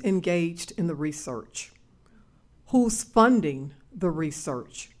 who's engaged in the research? Who's funding the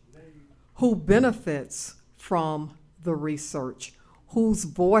research? Who benefits from the research? Whose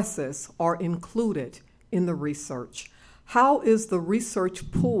voices are included in the research? How is the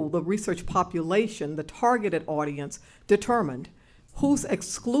research pool, the research population, the targeted audience determined? Who's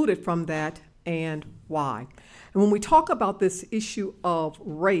excluded from that and why? And when we talk about this issue of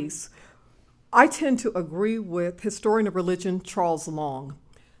race, I tend to agree with historian of religion Charles Long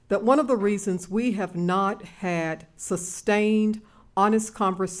that one of the reasons we have not had sustained, honest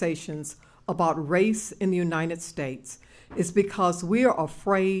conversations about race in the United States is because we are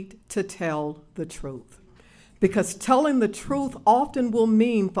afraid to tell the truth. Because telling the truth often will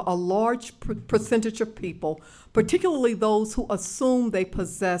mean for a large percentage of people, particularly those who assume they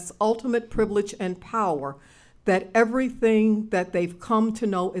possess ultimate privilege and power, that everything that they've come to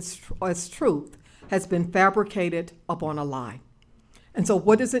know as truth has been fabricated upon a lie. And so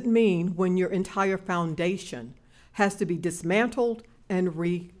what does it mean when your entire foundation has to be dismantled and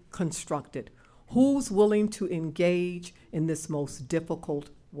reconstructed? Who's willing to engage in this most difficult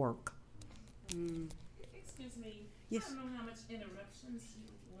work? Excuse me. Yes. I don't know how much interruptions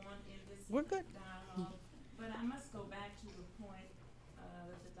you want in this We're good. dialogue, but I must go back to the point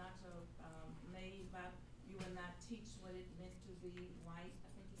that the doctor made about you would not teach what it meant to be white. I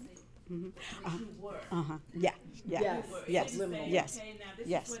think you said that you were. Yeah. Yes. Yes. Say, Yes. Okay, now this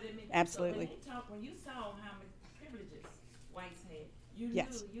Yes. is what it meant. Absolutely. So when you saw how many privileges whites had, you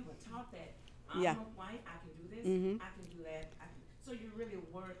Yes. knew, you were taught that. Yeah. I'm white, I can do this, I can do that. So you really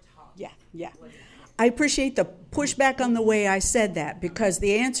were taught. Yeah. I appreciate the pushback on the way I said that, because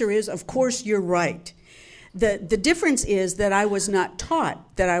the answer is, of course, you're right. The difference is that I was not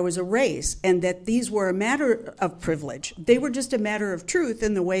taught that I was a race and that these were a matter of privilege. They were just a matter of truth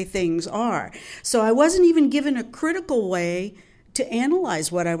in the way things are. So I wasn't even given a critical way to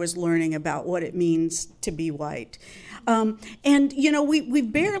analyze what I was learning about what it means to be white. And, we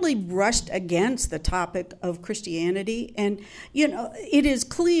barely brushed against the topic of Christianity. And, it is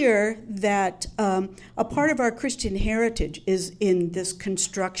clear that a part of our Christian heritage is in this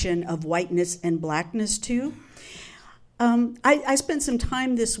construction of whiteness and blackness, too. I spent some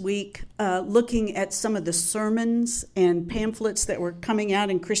time this week looking at some of the sermons and pamphlets that were coming out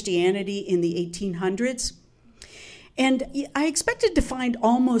in Christianity in the 1800s. And I expected to find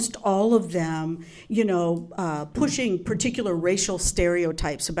almost all of them, pushing particular racial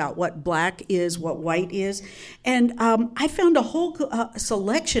stereotypes about what black is, what white is. And I found a whole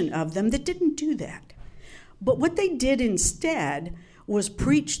selection of them that didn't do that. But what they did instead was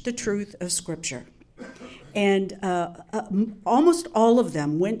preach the truth of Scripture. And almost all of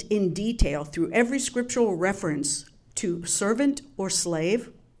them went in detail through every scriptural reference to servant or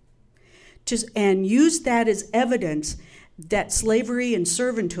slave, and used that as evidence that slavery and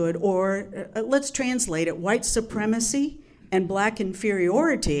servanthood, or let's translate it, white supremacy and black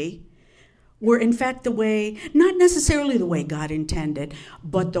inferiority, were in fact the way, not necessarily the way God intended,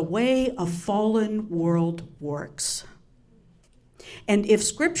 but the way a fallen world works. And if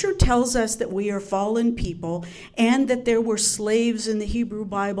Scripture tells us that we are fallen people and that there were slaves in the Hebrew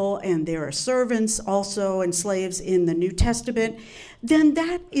Bible and there are servants also and slaves in the New Testament, then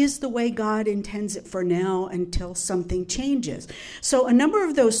that is the way God intends it for now until something changes. So a number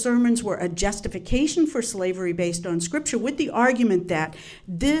of those sermons were a justification for slavery based on Scripture with the argument that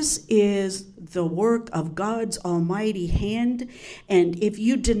this is the work of God's almighty hand, and if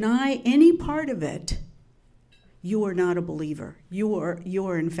you deny any part of it, you are not a believer. You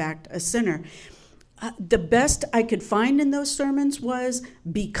are in fact a sinner. The best I could find in those sermons was,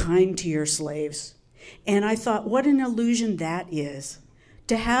 be kind to your slaves. And I thought, what an illusion that is.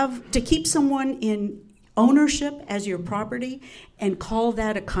 To keep someone in ownership as your property and call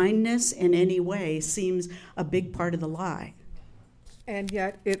that a kindness in any way seems a big part of the lie. And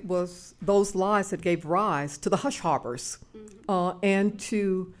yet it was those lies that gave rise to the hush harbors and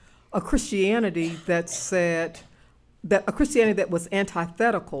to a Christianity that said, that a Christianity that was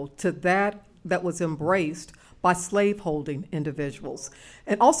antithetical to that was embraced by slaveholding individuals.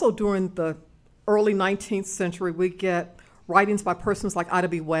 And also during the early 19th century, we get writings by persons like Ida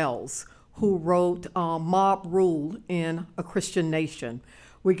B. Wells, who wrote Mob Rule in a Christian Nation.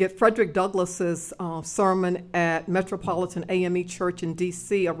 We get Frederick Douglass's sermon at Metropolitan AME Church in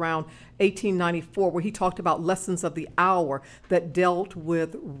D.C. around 1894, where he talked about lessons of the hour that dealt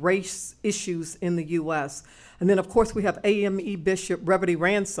with race issues in the U.S. And then, of course, we have AME Bishop Reverdy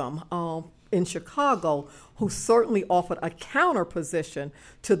Ransom in Chicago, who certainly offered a counter position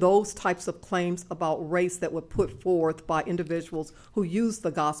to those types of claims about race that were put forth by individuals who used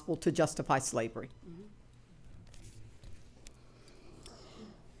the gospel to justify slavery.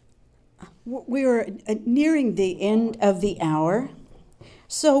 We are nearing the end of the hour,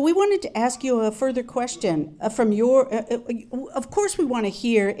 so we wanted to ask you a further question from your. Of course, we want to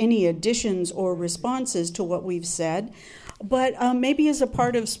hear any additions or responses to what we've said, but maybe as a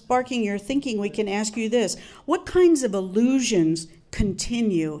part of sparking your thinking, we can ask you this: what kinds of illusions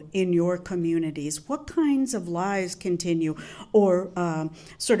continue in your communities? What kinds of lies continue, or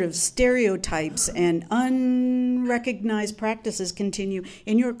sort of stereotypes and unrecognized practices continue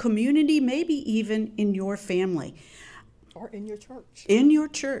in your community, maybe even in your family? Or in your church. In your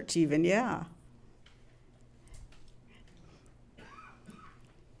church, even, yeah.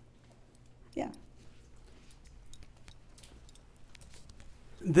 Yeah.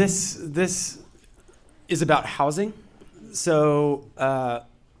 This is about housing. So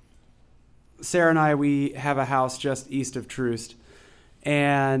Sarah and I, we have a house just east of Troost,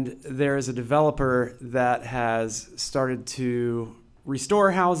 and there is a developer that has started to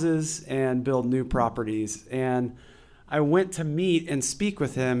restore houses and build new properties. And I went to meet and speak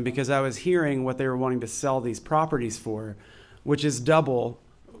with him because I was hearing what they were wanting to sell these properties for, which is double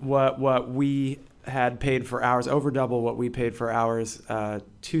what we had paid for ours, over double what we paid for ours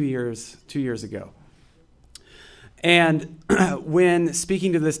 2 years ago. And when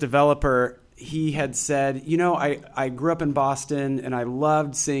speaking to this developer, he had said, I grew up in Boston and I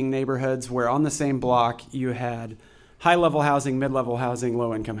loved seeing neighborhoods where on the same block you had high-level housing, mid-level housing,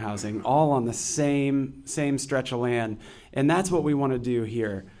 low-income housing, all on the same stretch of land. And that's what we want to do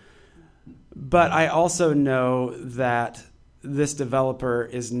here. But I also know that this developer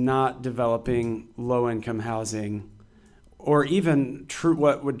is not developing low-income housing or even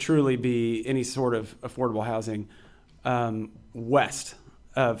what would truly be any sort of affordable housing west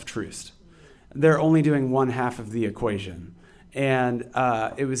of Troost. They're only doing one half of the equation. And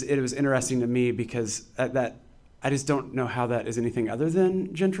it was interesting to me because that I just don't know how that is anything other than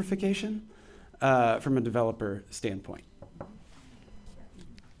gentrification from a developer standpoint.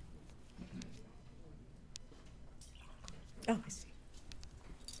 Oh, I see.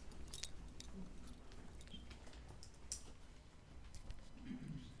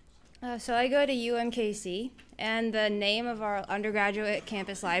 So I go to UMKC, and the name of our undergraduate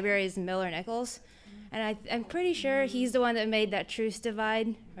campus library is Miller Nichols, and I'm pretty sure he's the one that made that truth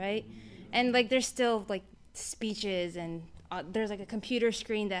divide, right? And like there's still like speeches, and there's like a computer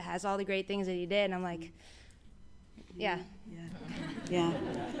screen that has all the great things that he did, and I'm like, yeah. Yeah.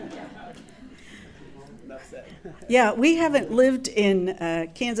 Yeah, we haven't lived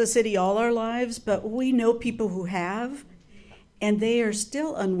in Kansas City all our lives, but we know people who have, and they are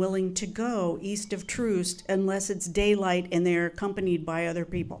still unwilling to go east of Troost unless it's daylight and they're accompanied by other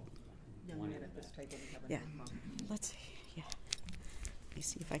people. Yeah. Let's see. Yeah. Let me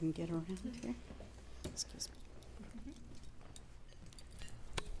see if I can get around here. Excuse me.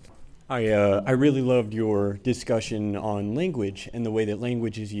 I really loved your discussion on language and the way that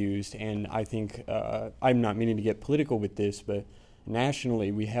language is used, and I think I'm not meaning to get political with this, but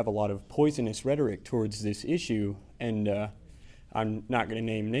nationally we have a lot of poisonous rhetoric towards this issue, and I'm not going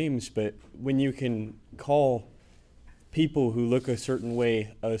to name names, but when you can call people who look a certain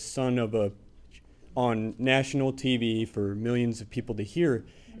way a son of a on national TV for millions of people to hear,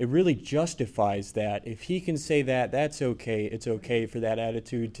 it really justifies that. If he can say that, that's okay. It's okay for that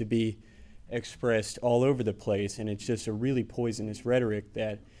attitude to be expressed all over the place, and it's just a really poisonous rhetoric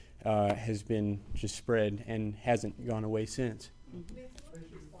that has been just spread and hasn't gone away since.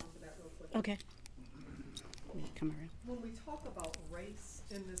 Okay. Come around. When we talk about race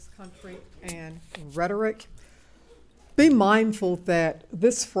in this country and rhetoric, be mindful that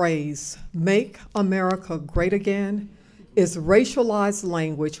this phrase, "Make America Great Again," is racialized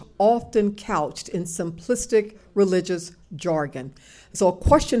language often couched in simplistic religious jargon. So a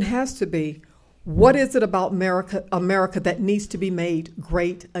question has to be, what is it about America that needs to be made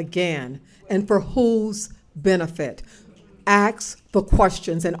great again, and for whose benefit? Ask the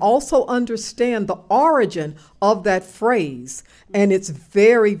questions and also understand the origin of that phrase and its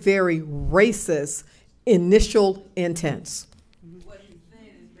very, very racist initial intents.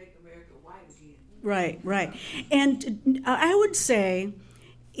 Right, right. And I would say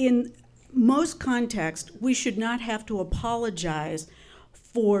in most contexts, we should not have to apologize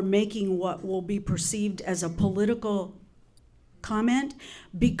for making what will be perceived as a political comment,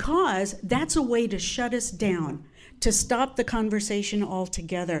 because that's a way to shut us down, to stop the conversation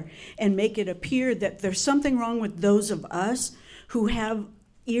altogether and make it appear that there's something wrong with those of us who have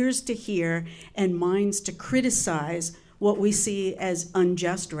ears to hear and minds to criticize what we see as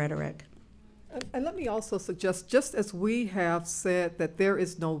unjust rhetoric. And let me also suggest, just as we have said that there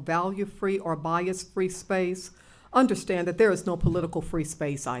is no value-free or bias-free space, understand that there is no political free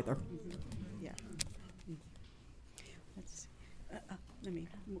space either. Yeah. Let me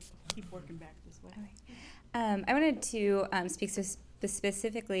keep working back this way. I wanted to speak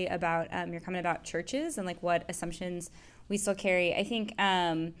specifically about your comment about churches and like what assumptions we still carry. I think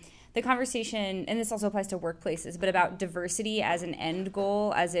the conversation, and this also applies to workplaces, but about diversity as an end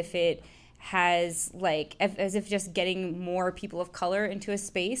goal, as if it has like, as if just getting more people of color into a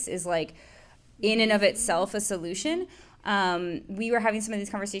space is like in and of itself a solution. We were having some of these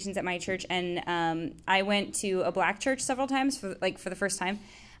conversations at my church, and I went to a black church several times for the first time.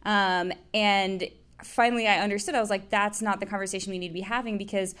 And finally I understood. I was like, that's not the conversation we need to be having,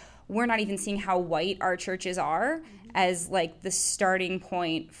 because we're not even seeing how white our churches are as like the starting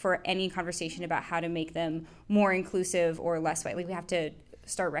point for any conversation about how to make them more inclusive or less white. Like we have to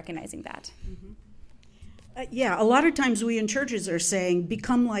start recognizing that. Yeah, a lot of times we in churches are saying,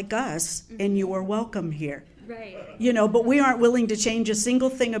 become like us and you are welcome here. Right. You know, but we aren't willing to change a single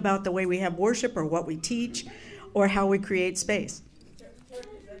thing about the way we have worship or what we teach or how we create space.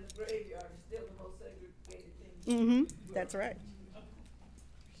 That's right.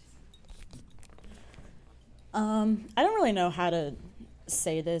 I don't really know how to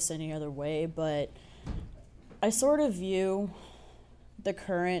say this any other way, but I sort of view the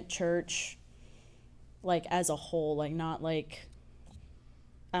current church like as a whole, like not like,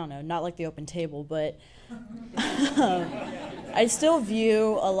 I don't know, not like the open table, but I still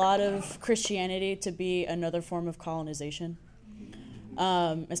view a lot of Christianity to be another form of colonization,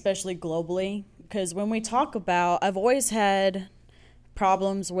 especially globally. Because when we talk about, I've always had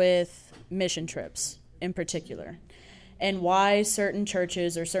problems with mission trips in particular, and why certain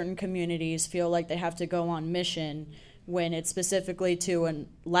churches or certain communities feel like they have to go on mission when it's specifically to a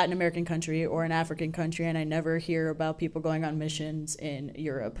Latin American country or an African country, and I never hear about people going on missions in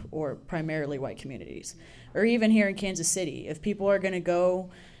Europe or primarily white communities. Or even here in Kansas City, if people are going to go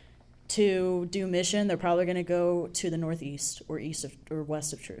to do mission, they're probably going to go to the northeast or east of or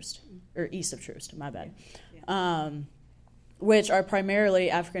west of Troost, or east of Troost, my bad, which are primarily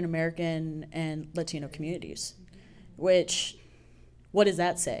African American and Latino communities. Which, what does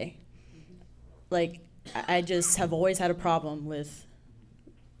that say? like, I just have always had a problem with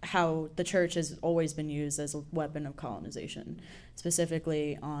how the church has always been used as a weapon of colonization,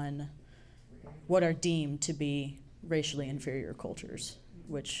 specifically on what are deemed to be racially inferior cultures,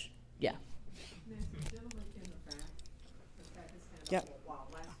 which, yeah. Yep.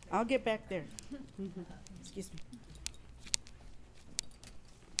 I'll get back there. Excuse me.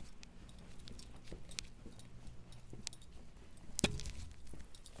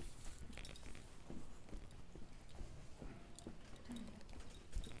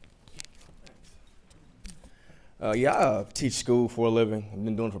 I teach school for a living. I've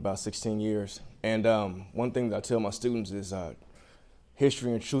been doing it for about 16 years. And one thing that I tell my students is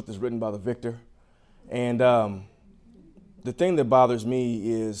history and truth is written by the victor. And the thing that bothers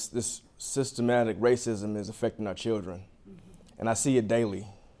me is this systematic racism is affecting our children. And I see it daily.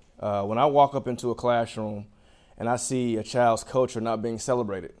 When I walk up into a classroom and I see a child's culture not being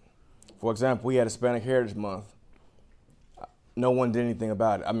celebrated. For example, we had Hispanic Heritage Month. No one did anything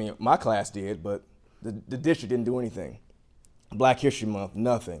about it. I mean, my class did, but the district didn't do anything. Black History Month,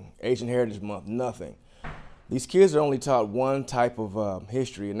 nothing. Asian Heritage Month, nothing. These kids are only taught one type of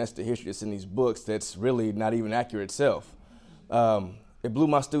history, and that's the history that's in these books that's really not even accurate itself. It blew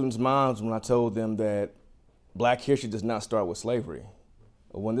my students' minds when I told them that Black history does not start with slavery.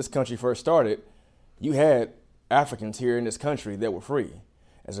 When this country first started, you had Africans here in this country that were free.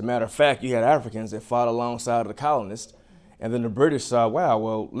 As a matter of fact, you had Africans that fought alongside of the colonists, and then the British saw, wow,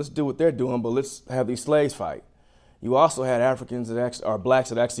 well, let's do what they're doing, but let's have these slaves fight. You also had Africans or blacks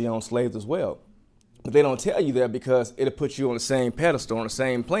that actually owned slaves as well. But they don't tell you that because it'll put you on the same pedestal, on the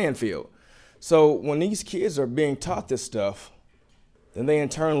same playing field. So when these kids are being taught this stuff, then they in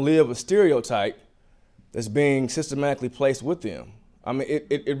turn live a stereotype that's being systematically placed with them. I mean,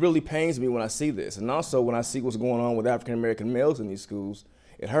 it really pains me when I see this. And also when I see what's going on with African American males in these schools,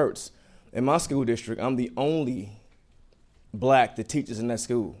 it hurts. In my school district, I'm the only black that teaches in that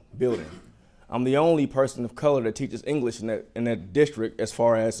school building. I'm the only person of color that teaches English in that district as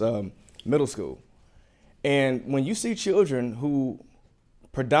far as middle school. And when you see children who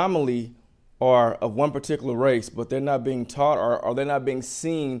predominantly are of one particular race, but they're not being taught or they're not being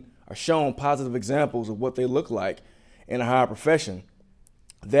seen or shown positive examples of what they look like in a higher profession,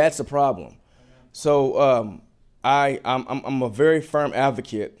 that's a problem. So I'm a very firm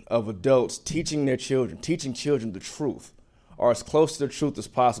advocate of adults teaching children the truth, or as close to the truth as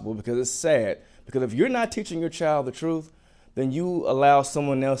possible, because it's sad. Because if you're not teaching your child the truth, then you allow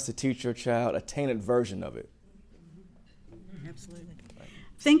someone else to teach your child a tainted version of it. Absolutely.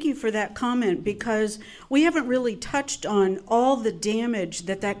 Thank you for that comment, because we haven't really touched on all the damage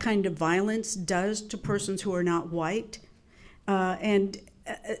that kind of violence does to persons who are not white. There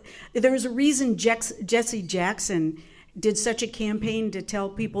was a reason Jesse Jackson did such a campaign to tell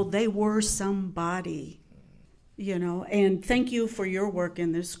people they were somebody. You know, and thank you for your work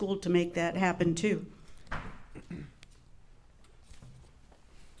in this school to make that happen too.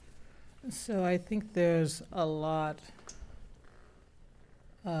 So I think there's a lot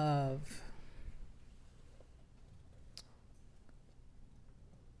of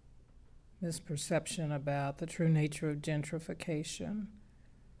misperception about the true nature of gentrification.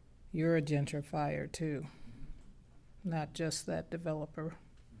 You're a gentrifier too, not just that developer.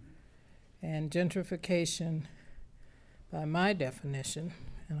 And gentrification, by my definition,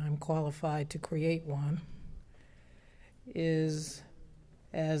 and I'm qualified to create one, is,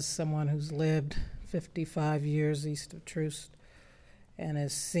 as someone who's lived 55 years east of Troost and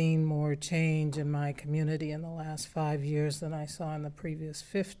has seen more change in my community in the last 5 years than I saw in the previous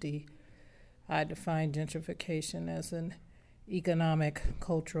 50, I define gentrification as an economic,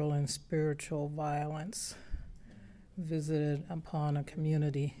 cultural, and spiritual violence visited upon a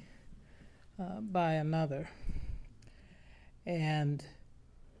community by another. And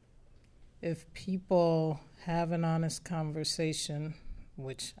if people have an honest conversation,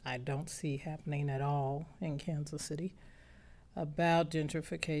 which I don't see happening at all in Kansas City, about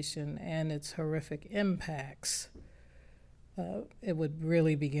gentrification and its horrific impacts, it would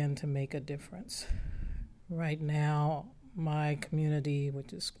really begin to make a difference. Right now, my community,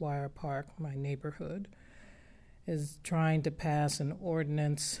 which is Squire Park, my neighborhood, is trying to pass an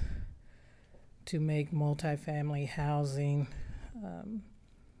ordinance to make multifamily housing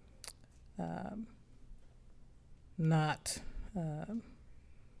not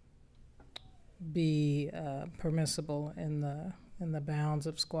be permissible in the bounds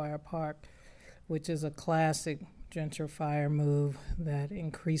of Squire Park, which is a classic gentrifier move that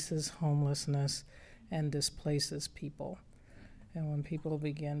increases homelessness and displaces people. And when people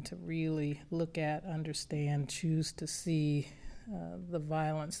begin to really look at, understand, choose to see the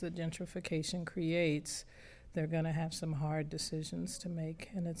violence that gentrification creates, they're going to have some hard decisions to make,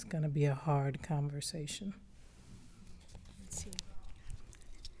 and it's going to be a hard conversation. Let's see.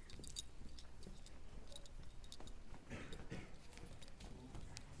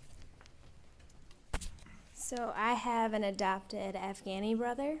 So I have an adopted Afghani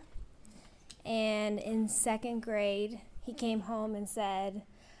brother, and in second grade, he came home and said,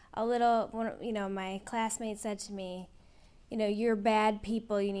 my classmate said to me, you're bad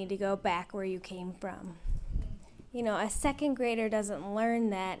people, you need to go back where you came from. A second grader doesn't learn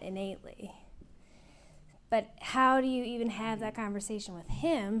that innately. But how do you even have that conversation with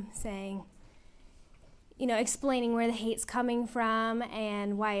him, saying, explaining where the hate's coming from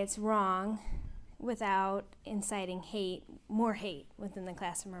and why it's wrong, without inciting more hate within the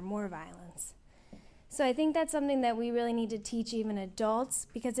classroom or more violence? So I think that's something that we really need to teach even adults,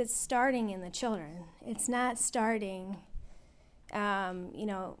 because it's starting in the children. It's not starting,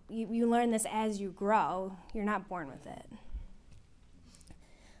 you learn this as you grow. You're not born with it.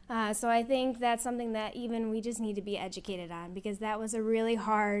 So I think that's something that even we just need to be educated on, because that was a really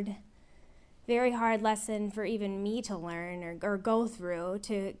hard, very hard lesson for even me to learn or go through,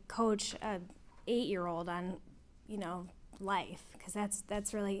 to coach a 8-year-old on, life, because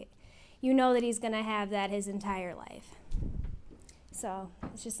that's really, that he's going to have that his entire life. So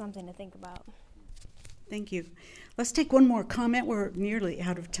it's just something to think about. Thank you. Let's take one more comment. We're nearly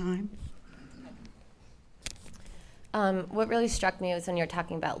out of time. What really struck me was when you were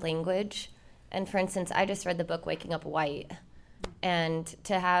talking about language. And for instance, I just read the book Waking Up White. And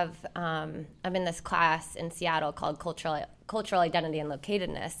to have, I'm in this class in Seattle called Cultural Identity and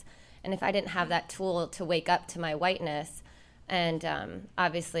Locatedness. And if I didn't have that tool to wake up to my whiteness, and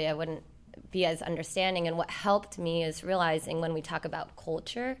obviously I wouldn't be as understanding. And what helped me is realizing when we talk about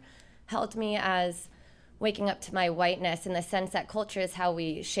culture, helped me as waking up to my whiteness, in the sense that culture is how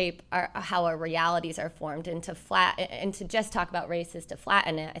we shape how our realities are formed. And to just talk about race is to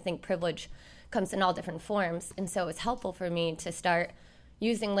flatten it. I think privilege comes in all different forms. And so it was helpful for me to start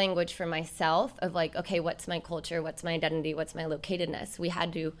using language for myself of like, okay, what's my culture? What's my identity? What's my locatedness? We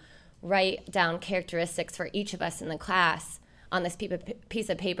had to write down characteristics for each of us in the class on this piece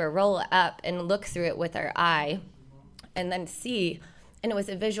of paper, roll it up and look through it with our eye, and then see. And it was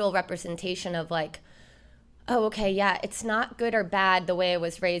a visual representation of like, oh, okay, yeah, it's not good or bad the way I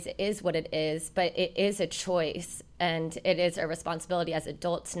was raised. It is what it is, but it is a choice, and it is our responsibility as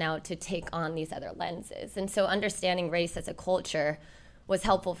adults now to take on these other lenses. And so understanding race as a culture was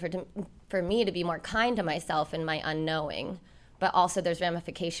helpful for me to be more kind to myself in my unknowing. But also there's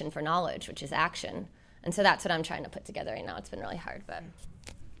ramification for knowledge, which is action. And so that's what I'm trying to put together right now. It's been really hard, but.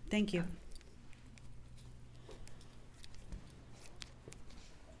 Thank you.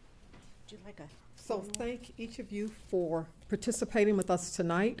 Would you like a... So thank each of you for participating with us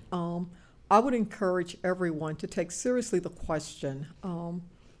tonight. I would encourage everyone to take seriously the question,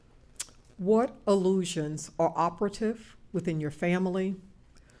 what illusions are operative within your family,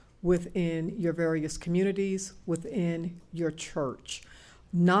 within your various communities, within your church?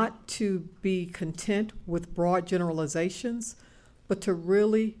 Not to be content with broad generalizations, but to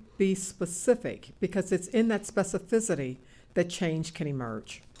really be specific, because it's in that specificity that change can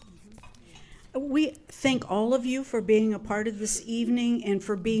emerge. We thank all of you for being a part of this evening and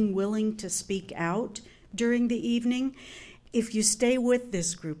for being willing to speak out during the evening. If you stay with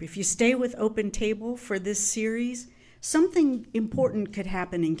this group, if you stay with Open Table for this series, something important could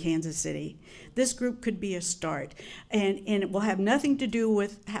happen in Kansas City. This group could be a start. And it will have nothing to do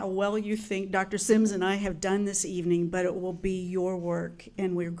with how well you think Dr. Sims and I have done this evening, but it will be your work,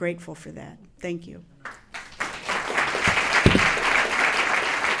 and we're grateful for that. Thank you.